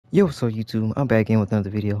Yo, so YouTube, I'm back in with another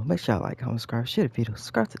video. Make sure y'all like, comment, subscribe, share the video,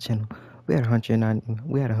 subscribe to the channel. We had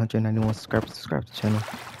 191 subscribers. Subscribe to the channel.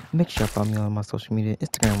 Make sure y'all follow me on my social media: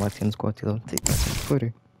 Instagram YT_Tilo, TikTok,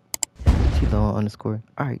 Twitter Tilo_.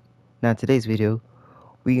 Alright, now today's video,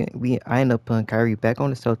 I end up putting Kyrie back on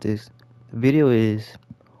the Celtics. The video is,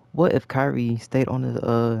 what if Kyrie stayed on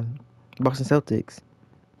the Boston Celtics?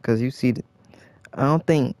 Cause you see, I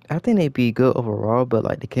think they'd be good overall, but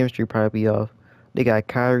like the chemistry probably be off. They got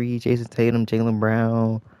Kyrie, Jason Tatum, Jaylen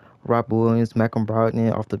Brown, Rob Williams, Malcolm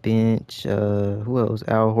Brogdon off the bench. Who else?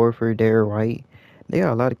 Al Horford, Derrick White. They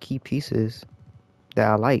got a lot of key pieces that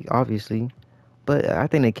I like, obviously, but I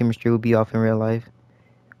think the chemistry would be off in real life.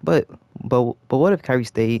 But but what if Kyrie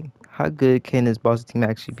stayed? How good can this Boston team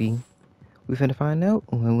actually be? We finna find out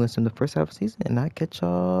when we in the first half of the season, and I catch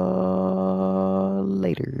y'all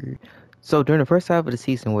later. So during the first half of the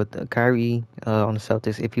season with Kyrie on the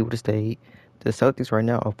Celtics, if he would have stayed, the Celtics right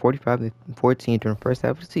now are 45-14 during the first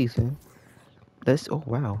half of the season. Oh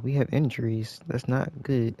wow, we have injuries. That's not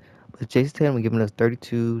good. But Jason Tatum giving us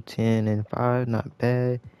 32, 10, and 5, not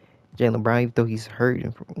bad. Jaylen Brown, even though he's hurt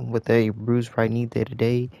with a bruised right knee day to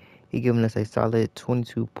day, he giving us a solid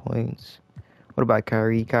 22 points. What about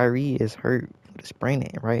Kyrie? Kyrie is hurt with a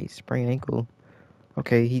sprained ankle.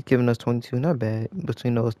 Okay, he's giving us 22, not bad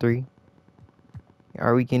between those three.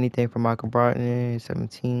 Are we getting anything from Michael Brogdon?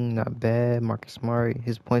 17, not bad. Marcus Smart,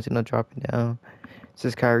 his points are not dropping down.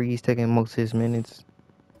 Since Kyrie's taking most of his minutes.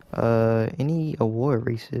 Any award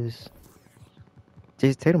races?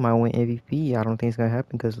 Jason Tatum might win MVP. I don't think it's gonna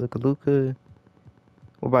happen because look at Luka.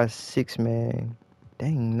 What about 6 man?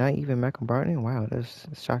 Dang, not even Michael Brogdon. Wow, that's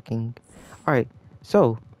shocking. All right,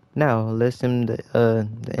 so now let's sim the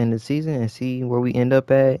end of the season and see where we end up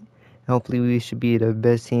at. Hopefully, we should be the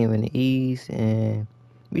best team in the East, and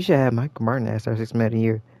we should have Michael Martin as our 6 man of the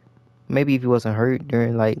year. Maybe if he wasn't hurt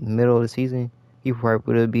during like middle of the season, he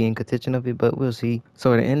probably would be in contention of it, but we'll see.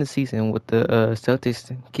 So at the end of the season, with the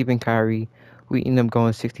Celtics keeping Kyrie, we end up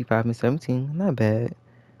going 65-17. Not bad.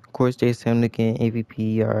 Of course, Jason getting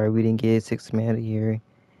AVP, or we didn't get 6 man of the year,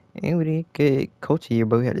 and we didn't get coach of the year,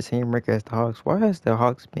 but we had the same record as the Hawks. Why has the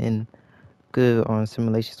Hawks been good on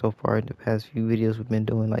simulation so far in the past few videos we've been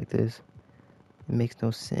doing like this? It makes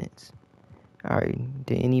no sense. Alright,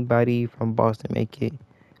 did anybody from Boston make it?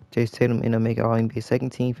 Jason Tatum ended up making All NBA second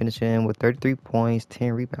team, finishing with 33 points,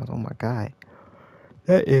 10 rebounds. Oh my god.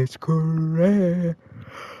 That is correct.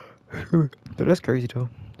 But that's crazy though,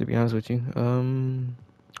 to be honest with you.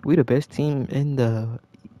 We the best team in the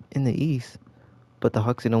East, but the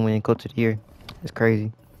Hawks didn't win Coach of the Year. It's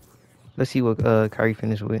crazy. Let's see what Kyrie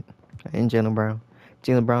finished with, and Jaylen Brown.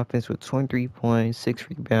 Jaylen Brown finished with 23 points, 6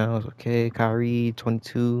 rebounds. Okay, Kyrie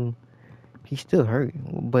 22. He's still hurt,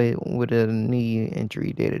 but with a knee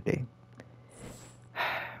injury day to day.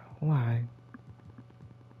 Why?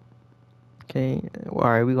 Okay, well,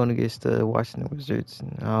 all right, we're gonna get to Washington Wizards.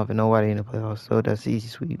 I don't even know why they in the playoffs, so that's easy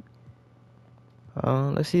sweep.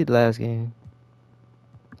 Let's see the last game.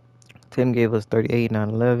 Tim gave us 38, 9,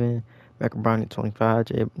 11. Michael Brown at 25,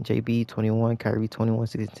 JB 21, Kyrie 21,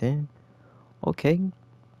 6, 10. Okay,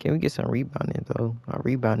 can we get some rebounding though? Our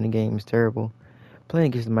rebounding game is terrible. Playing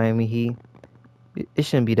against the Miami Heat, it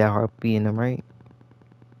shouldn't be that hard beating them, right?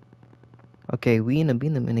 Okay, we end up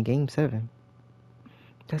beating them in the game 7.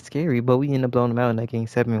 That's scary, but we ended up blowing them out in that game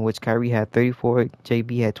 7, in which Kyrie had 34,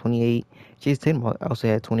 JB had 28, Jason Tatum also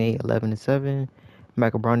had 28, 11, and 7.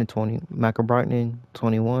 Michael Brogdon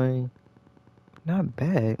 21. Not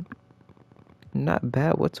bad. Not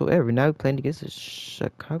bad whatsoever. Now we're playing against the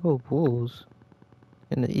Chicago Bulls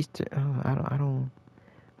in the Eastern. I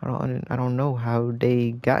don't know how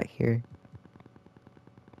they got here.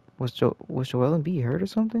 Was Joel Embiid hurt or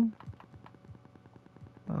something?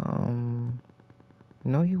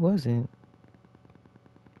 No, he wasn't.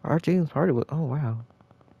 Our James Harden was. Oh wow.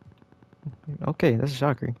 Okay, that's a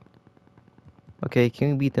shocker. Okay,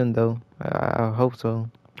 can we beat them though? I hope so.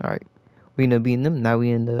 All right, we end up beating them. Now we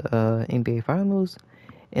in the NBA Finals.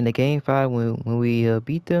 In the game 5, when we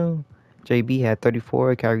beat them, JB had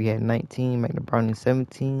 34, Kyrie had 19, Michael Brown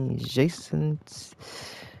 17, Jason.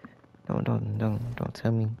 Don't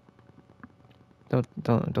tell me.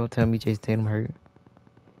 Don't tell me Jason Tatum hurt.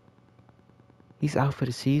 He's out for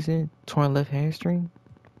the season. Torn left hamstring.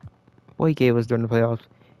 What he gave us during the playoffs?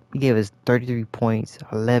 He gave us 33 points,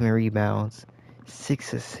 11 rebounds,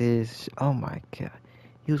 6 assists. Oh my god,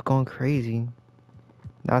 he was going crazy.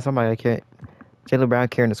 Now somebody I can't. Jaylen Brown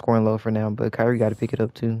carrying the scoring load for now, but Kyrie got to pick it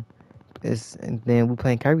up too. And then we're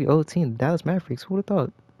playing Kyrie old team, the Dallas Mavericks. Who would have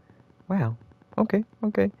thought? Wow. Okay.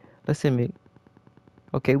 Let's admit.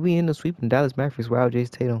 Okay, we end up sweeping Dallas Mavericks without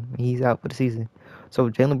Jason Tatum. He's out for the season. So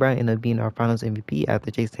Jaylen Brown ended up being our Finals MVP after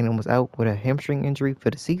Jason Tatum was out with a hamstring injury for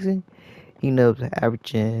the season. He ended up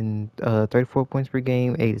averaging 34 points per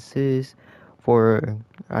game, 8 assists,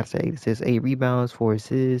 I'd say 8 assists, 8 rebounds, 4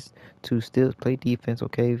 assists, 2 steals, played defense,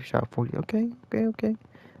 okay, shot 40, okay.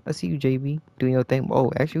 I see you, JB, doing your thing.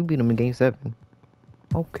 Oh, actually, we beat him in Game 7.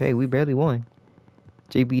 Okay, we barely won.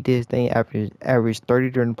 JB did his thing, averaged 30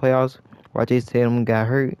 during the playoffs, while Jason Tatum got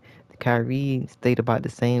hurt. Kyrie stayed about the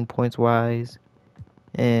same points-wise,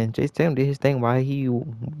 and Jason Tatum did his thing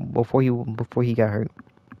before he got hurt.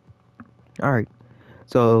 All right.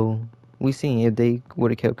 So we seen if they would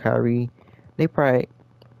have kept Kyrie, they probably.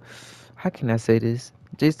 How can I say this?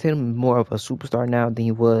 Jason Tatum is more of a superstar now than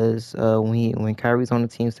he was when Kyrie's on the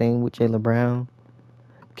team. Same with Jaylen Brown.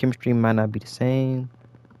 Chemistry might not be the same,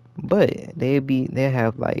 but they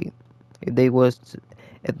have like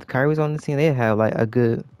if Kyrie's on the team, they have like a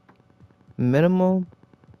good minimum.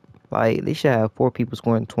 Like they should have 4 people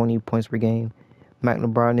scoring 20 points per game. Mike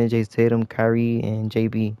LeBron and Jason Tatum, Kyrie and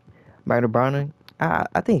JB. Mike LeBron,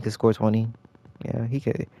 I think he could score 20. Yeah, he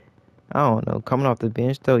could. I don't know. Coming off the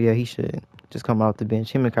bench, though, yeah, he should. Just come off the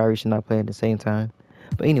bench. Him and Kyrie should not play at the same time.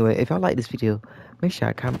 But anyway, if y'all like this video, make sure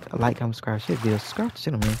like, comment, subscribe, share the video. Subscribe to the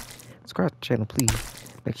channel, man. Subscribe to the channel, please.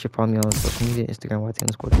 Make sure you follow me on social media, Instagram,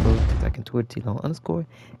 YT_TikTok, and Twitter, T_underscore.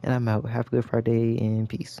 And I'm out. Have a good Friday, and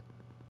peace.